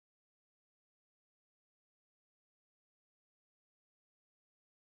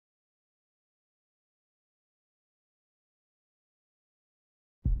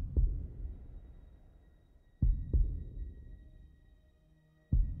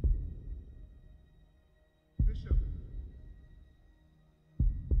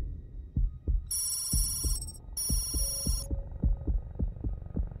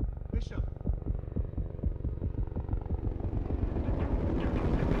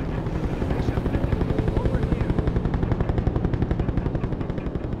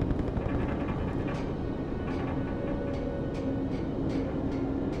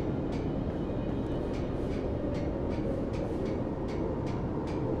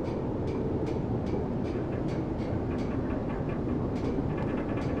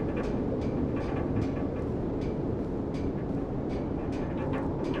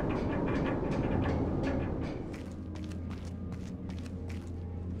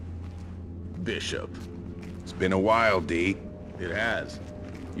Bishop. It's been a while, D. It has.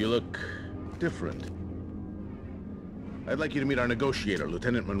 You look different. I'd like you to meet our negotiator,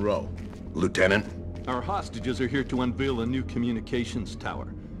 Lieutenant Monroe. Lieutenant? Our hostages are here to unveil a new communications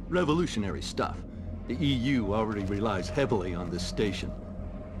tower. Revolutionary stuff. The EU already relies heavily on this station.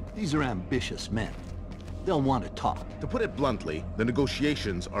 These are ambitious men. They'll want to talk. To put it bluntly, the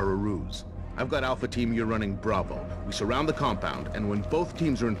negotiations are a ruse. I've got Alpha Team, you're running Bravo. We surround the compound, and when both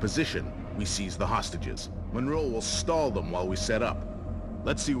teams are in position, we seize the hostages. Monroe will stall them while we set up.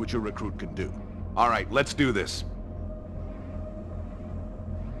 Let's see what your recruit can do. All right, let's do this.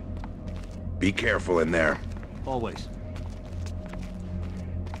 Be careful in there. Always.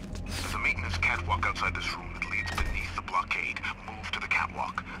 There's a maintenance catwalk outside this room that leads beneath the blockade. Move to the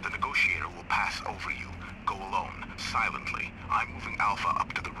catwalk. The negotiator will pass over you. Go alone, silently. I'm moving Alpha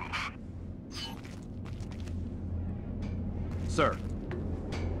up to the roof. Sir.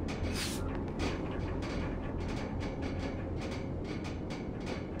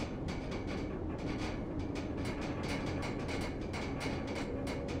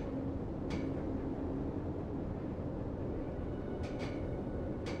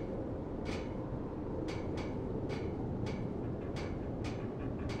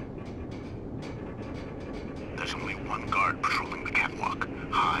 There's only one guard patrolling the catwalk.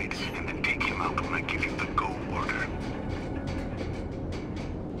 Hide, and then take him out when I give you the go order.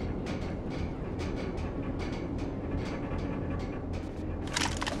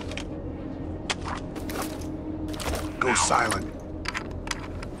 Go silent.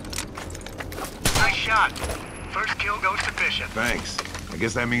 Nice shot. First kill goes to Bishop. Thanks. I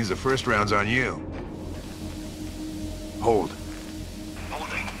guess that means the first round's on you. Hold.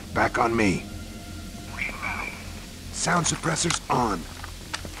 Holding. Back on me. Reinbound. Sound suppressors on.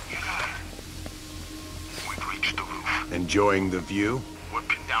 Yes, sir. We've reached the roof. Enjoying the view? We're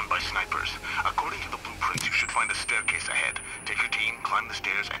pinned down by snipers. According to the blueprints, you should find a staircase ahead. Take your team, climb the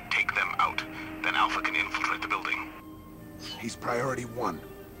stairs, and take them out. Then Alpha can infiltrate the building. He's priority 1.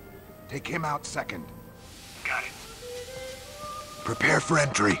 Take him out second. Got it. Prepare for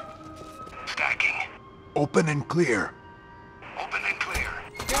entry. Stacking. Open and clear. Open and clear.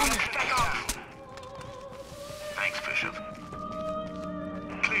 Stack off. Thanks, Bishop.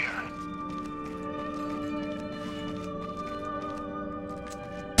 Clear.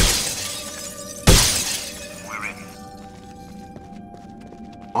 We're in.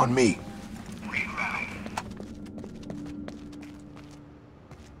 On me. Reinbound.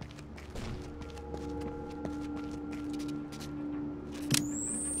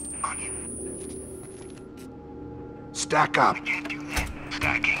 On you. Stack up. Can't do that.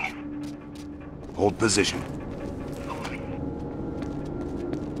 Stacking. Hold position. Holding.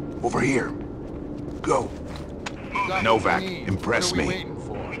 Over here. Go. Moving. Novak, impress me.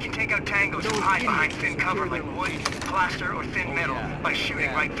 We can take out tangos who hide behind thin cover like wood, plaster, or thin metal by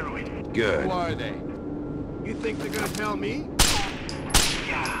shooting right through it. Good. Who are they? You think they're gonna tell me?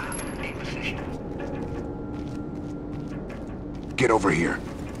 Yeah, in position. Get over here.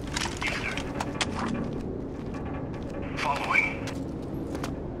 Yes, sir. Following.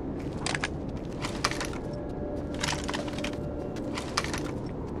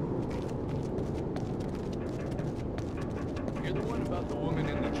 You're the one about the woman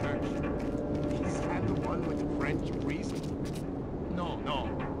in the church? Is that the one with the French priest? No.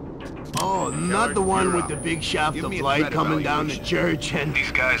 Oh, not the one with the big shaft Give of me a light threat coming down the church and...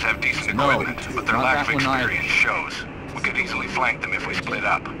 These guys have decent No, equipment, but their not lack of that one experience shows. We could easily flank them if we split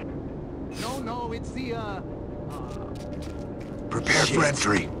up. No, it's the, Prepare for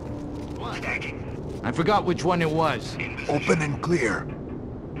entry. Stacking. I forgot which one it was. In position. Open and clear.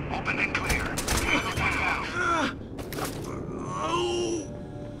 Open and clear.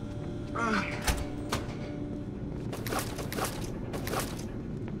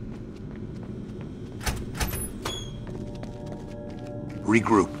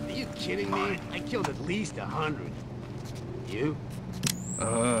 Regroup. Are you kidding me? I killed at least 100. You?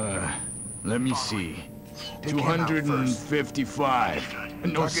 Let me see. Take him out first. 255.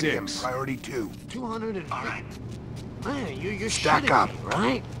 No, Target him, 6. priority 2. 200 and... All right. Man, you're Stack shitting up. me,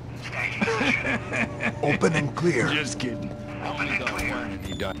 right? Stacking position. Open and clear. Just kidding. Open and clear. And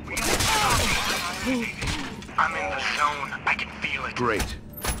he died. I'm in the zone. I can feel it. Great.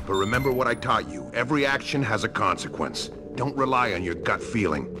 But remember what I taught you. Every action has a consequence. Don't rely on your gut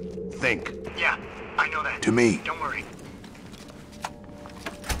feeling. Think. Yeah, I know that. To me. Don't worry.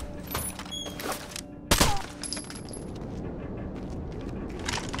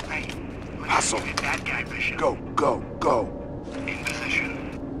 Hey, Hustle. hit that guy, Bishop. Go, go, go. In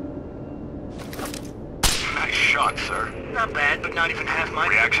position. Nice shot, sir. Not bad, but not even half my...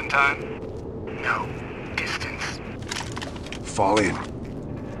 Reaction time? No. Distance. Fall in.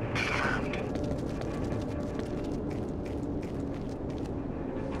 Confirmed.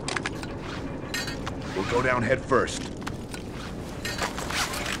 We'll go down head first.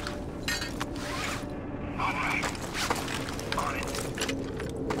 All right. On it.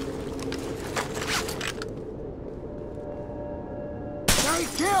 Hey,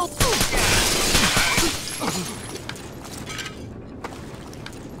 kill!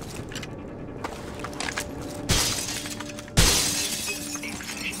 In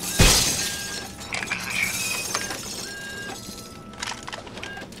position. In position.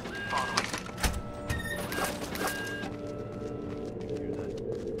 Following.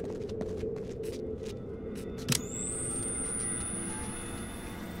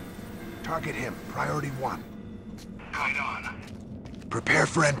 Target him. Priority 1. Right on. Prepare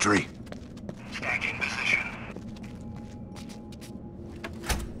for entry. Stack in position.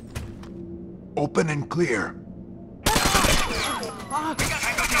 Open and clear.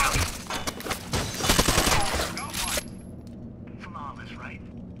 Flawless, right?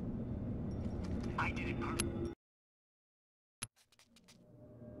 I did it perfect.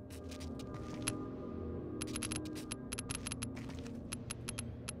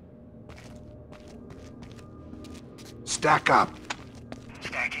 Stack up.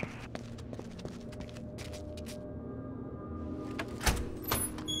 Stacking.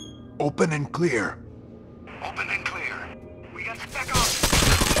 Open and clear. Open and clear. We got spec up.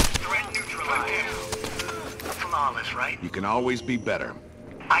 Threat neutralized. Flawless, right? You can always be better.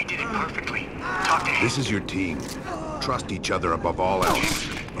 I did it perfectly. Talk to him. This is your team. Trust each other above all else.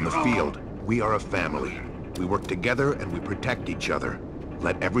 On the field, we are a family. We work together and we protect each other.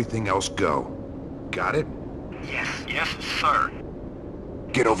 Let everything else go. Got it? Yes. Yes, sir.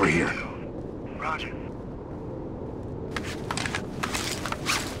 Get over here. Roger.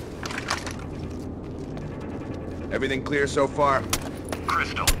 Everything clear so far?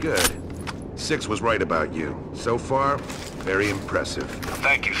 Crystal. Good. 6 was right about you. So far, very impressive.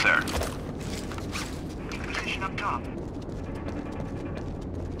 Thank you, sir. In position up top.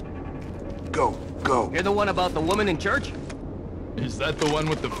 Go, go. You're the one about the woman in church? Is that the one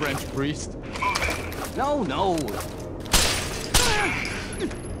with the French priest? No, no.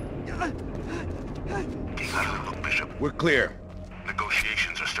 Take another look, Bishop. We're clear.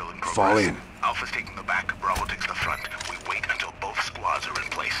 Negotiations are still in progress. Fall in. Alpha's taking the back, Bravo takes the front. We wait until both squads are in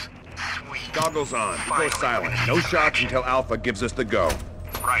place. Sweet. Goggles on. Go Finally, silent. we see No some shots action. until Alpha gives us the go.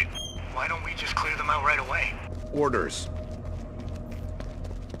 Right. Why don't we just clear them out right away? Orders.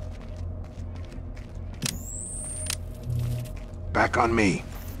 Back on me.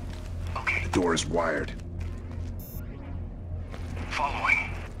 Okay. The door is wired. Following.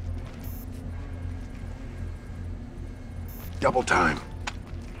 Double time.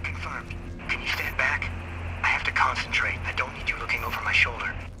 Confirmed. Can you stand back? I have to concentrate. I don't need you looking over my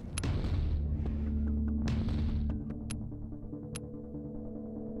shoulder.